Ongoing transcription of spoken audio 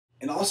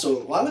And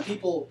also, a lot of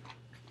people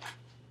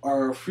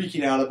are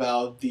freaking out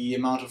about the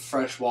amount of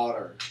fresh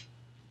water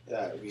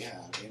that we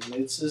have. And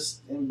it's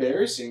just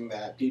embarrassing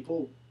that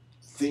people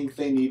think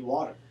they need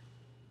water.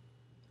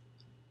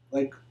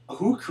 Like,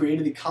 who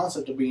created the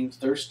concept of being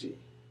thirsty?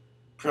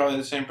 Probably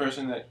the same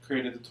person that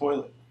created the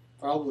toilet.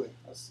 Probably.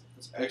 That's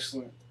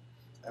excellent.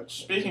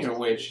 Speaking of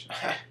which,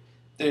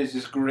 there's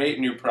this great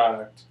new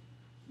product.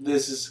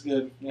 This is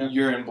good. Yeah.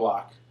 Urine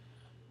Block.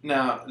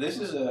 Now, this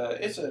is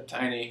it's a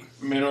tiny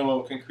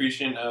mineral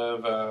concretion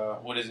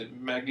of, what is it,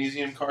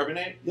 magnesium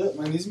carbonate? Yep,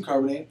 magnesium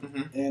carbonate.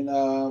 Mm-hmm.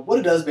 And what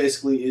it does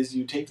basically is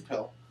you take the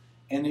pill,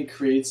 and it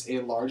creates a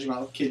large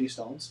amount of kidney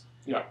stones.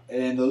 Yeah.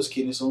 And those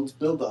kidney stones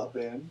build up,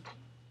 and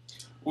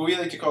Well, we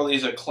like to call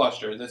these a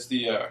cluster. That's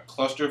the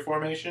cluster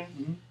formation.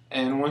 Mm-hmm.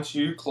 And once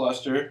you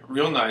cluster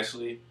real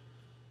nicely,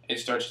 it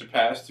starts to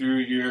pass through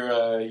your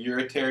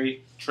uretary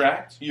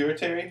tract.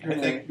 Uretary? I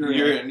think.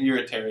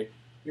 Uretary.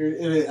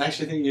 I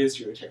actually think it is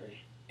uretary.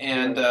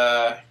 And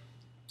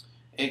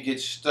it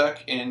gets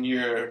stuck in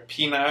your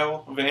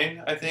penile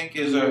vein, I think,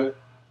 is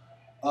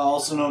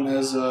also known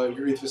as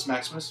urethra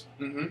maximus.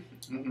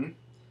 Mm-hmm. Mm-hmm.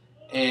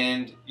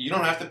 And you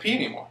don't have to pee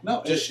anymore.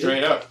 No, just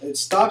straight up. It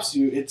stops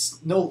you. It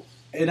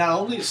not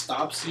only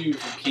stops you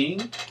from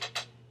peeing,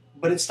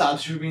 but it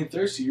stops you from being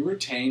thirsty. You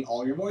retain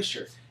all your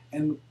moisture.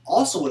 And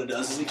also what it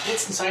does is it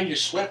gets inside your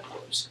sweat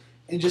pores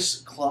and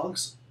just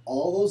clogs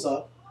all those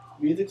up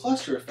via the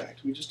cluster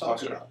effect we just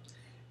talked about.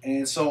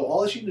 And so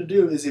all that you need to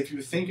do is, if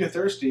you think you're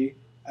thirsty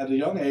at a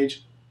young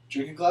age,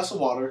 drink a glass of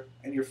water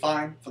and you're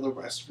fine for the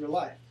rest of your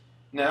life.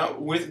 Now,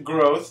 with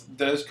growth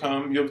does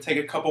come, you'll take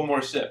a couple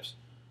more sips.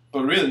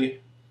 But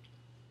really,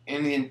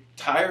 in the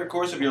entire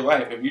course of your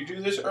life, if you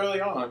do this early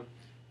on,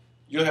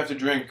 you'll have to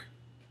drink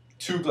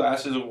 2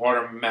 glasses of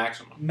water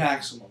maximum.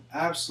 Maximum.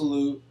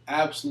 Absolute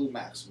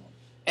maximum.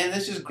 And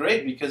this is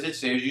great because it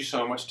saves you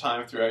so much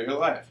time throughout your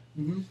life.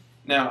 Mm-hmm.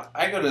 Now,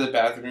 I go to the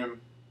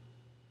bathroom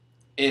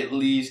at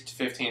least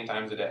 15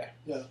 times a day.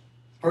 Yeah.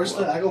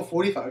 Personally, I go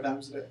 45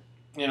 times a day.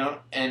 You know,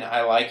 and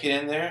I like it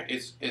in there.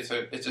 It's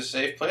a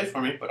safe place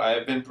for me, but I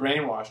have been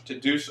brainwashed to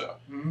do so.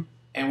 Mm-hmm.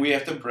 And we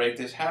have to break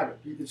this habit.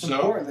 It's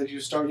important that you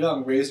start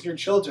young, raising your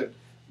children.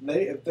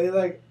 If they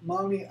like,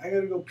 Mommy, I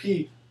gotta go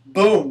pee,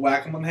 boom,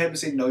 whack them on the head and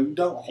say, no, you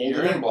don't. Hold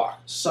it in. Block.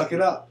 Suck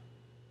it up.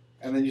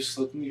 And then you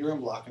slip in the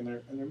urine block in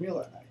their meal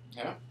at night.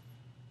 Yeah.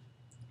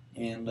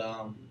 And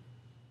now,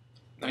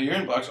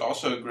 urine block's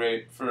also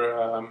great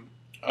for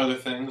other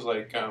things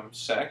like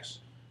sex.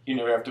 You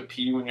never have to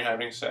pee when you're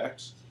having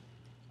sex.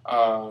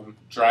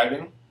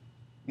 Driving.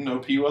 No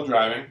pee while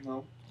driving.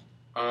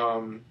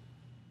 No.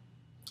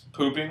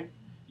 Pooping.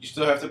 You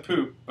still have to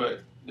poop,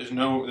 but there's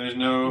no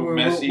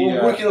messy.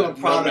 We're working on a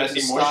product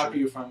messy to stop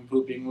you from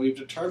pooping. We've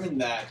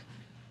determined that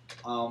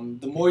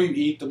the more you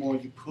eat, the more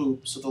you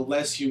poop. So the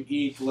less you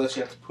eat, the less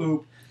you have to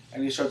poop.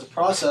 And you start the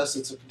process.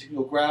 It's a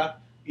continual graph.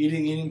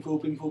 Eating,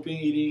 pooping,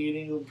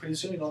 eating. And pretty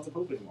soon you don't have to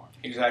poop anymore.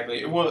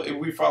 Exactly. Well,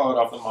 we followed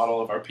off the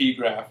model of our P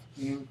graph.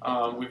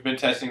 Mm-hmm. We've been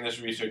testing this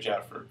research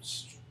out for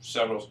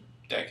several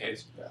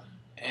decades. Yeah.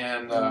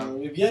 And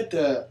we've yet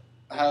to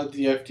have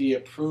the FDA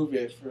approve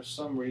it. For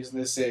some reason,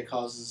 they say it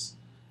causes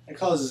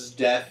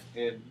death.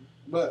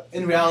 But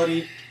in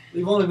reality,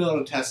 we've only been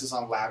able to test this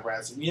on lab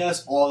rats. And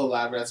yes, all the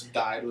lab rats have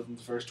died within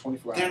the first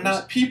 24 hours. they're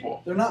not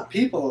people. They're not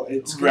people.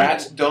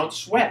 Rats don't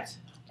sweat.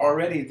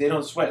 Already, they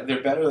don't sweat.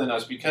 They're better than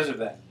us because of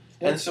that.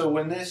 And so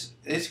when it's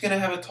going to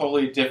have a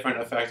totally different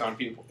effect on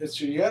people. It's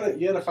true. You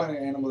gotta find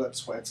an animal that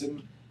sweats,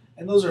 and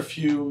those are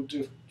few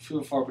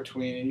and far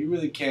between, and you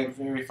really can't.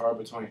 Very far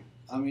between.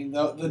 I mean,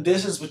 the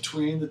distance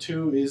between the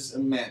two is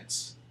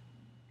immense.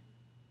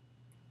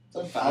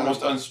 It's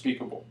Almost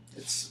unspeakable.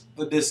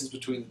 The distance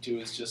between the two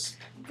is just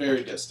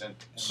very distant.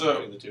 So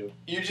between the two.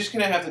 You're just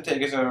going to have to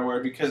take us at our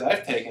word because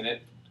I've taken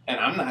it, and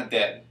I'm not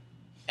dead.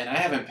 And I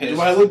haven't pissed.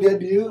 Do I look dead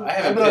to you? I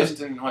haven't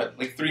pissed in,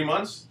 like 3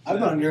 months? I've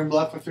been on urine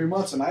block for 3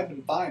 months, and I've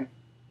been fine.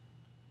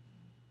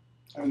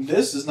 I mean,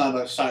 this is not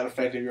a side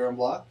effect of urine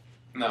block.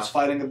 No. It's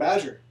fighting a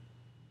badger.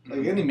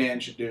 Like any man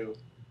should do.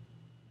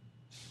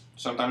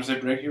 Sometimes they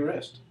break your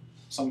wrist.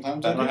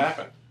 Sometimes that will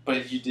happen.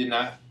 But you did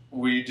not.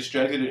 Were you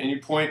distracted at any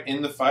point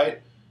in the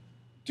fight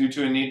due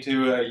to a need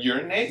to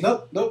urinate?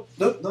 Nope. No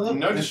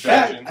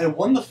distraction. In fact, I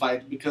won the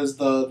fight because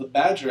the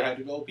badger had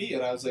to go pee,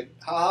 and I was like,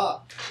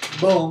 ha,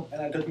 boom,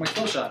 and I took my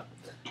kill shot.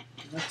 And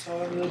that's how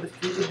I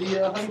defeated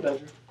the honey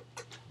badger.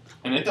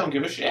 And it don't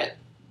give a shit.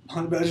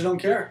 Honey badger don't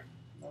care.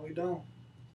 No, we don't.